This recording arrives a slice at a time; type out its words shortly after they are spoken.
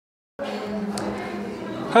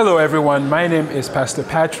Hello everyone, my name is Pastor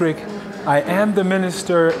Patrick. I am the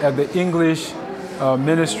minister at the English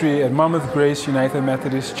ministry at Monmouth Grace United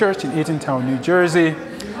Methodist Church in Eatontown, New Jersey.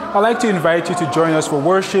 I'd like to invite you to join us for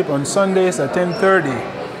worship on Sundays at 10:30.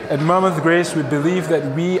 At Monmouth Grace, we believe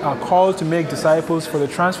that we are called to make disciples for the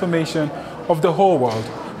transformation of the whole world.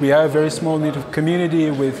 We are a very small knit community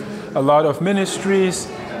with a lot of ministries,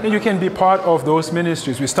 and you can be part of those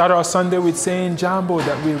ministries. We start our Sunday with saying Jambo,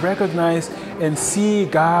 that we recognize and see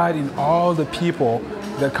God in all the people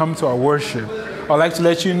that come to our worship. I'd like to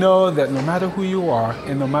let you know that no matter who you are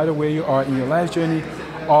and no matter where you are in your life journey,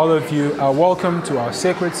 all of you are welcome to our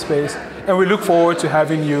sacred space, and we look forward to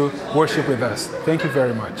having you worship with us. Thank you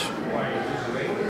very much.